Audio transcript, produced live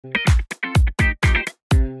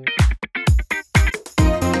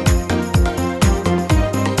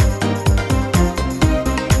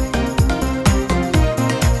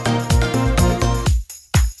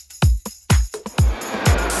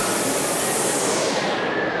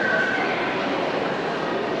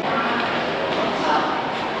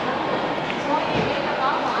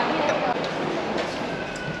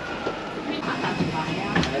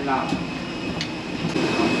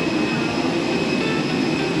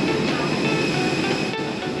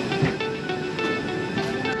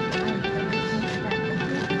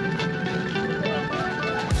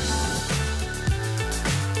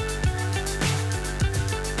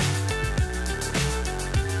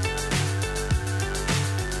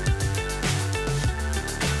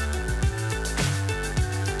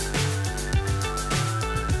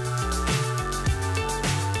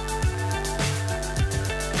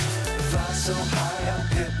So high, I'm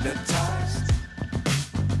hypnotized.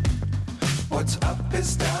 What's up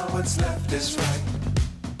is down, what's left is right.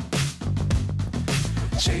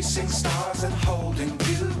 Chasing stars and holding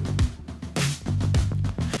you.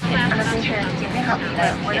 姐妹好，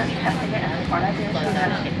我的好了，结束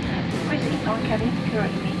了。Please inform cabin crew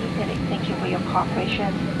immediately. Thank you for your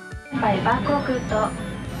cooperation. バンコクと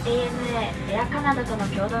ANA エアカナダとの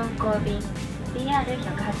共同運航便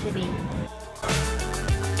DR108 便。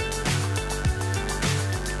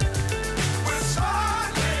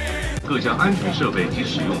各项安全设备及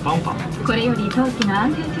使用方法。これより当機の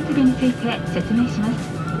安全設備について説明します。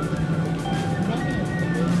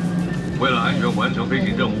为了安全完成飞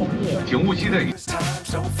行任务，请勿携带。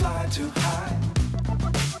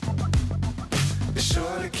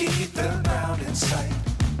 Keep the ground in sight.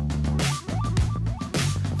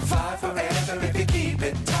 Fly forever if you keep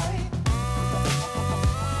it tight.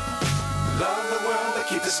 Love the world, but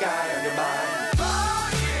keep the sky on your mind.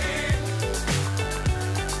 Flying,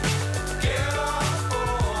 get on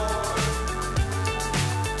board.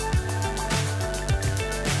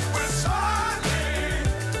 We're soaring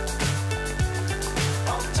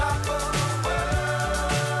on top of the world.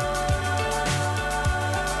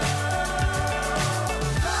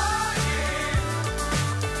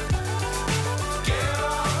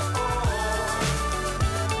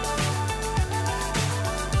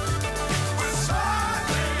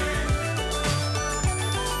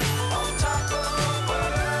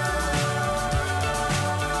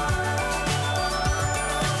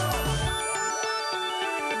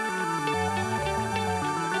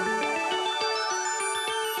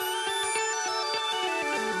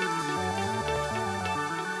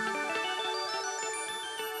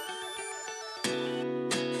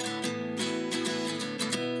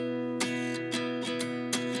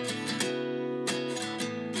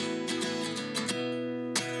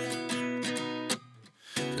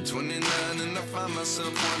 At 29 and I find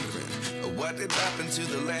myself wondering what did happen to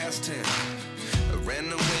the last 10. I ran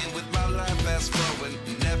away with my life, fast forward,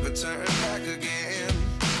 never turn back again.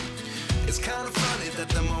 It's kind of funny that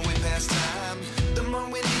the more we pass time, the more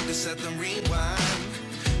we need to set them rewind.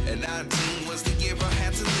 And 19 was the year I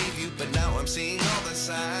had to leave you, but now I'm seeing all the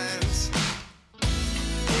signs.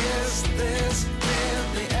 Is this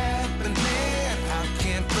really happening? I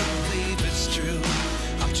can't believe it's true.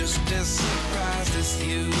 I'm just as surprised as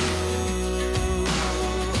you.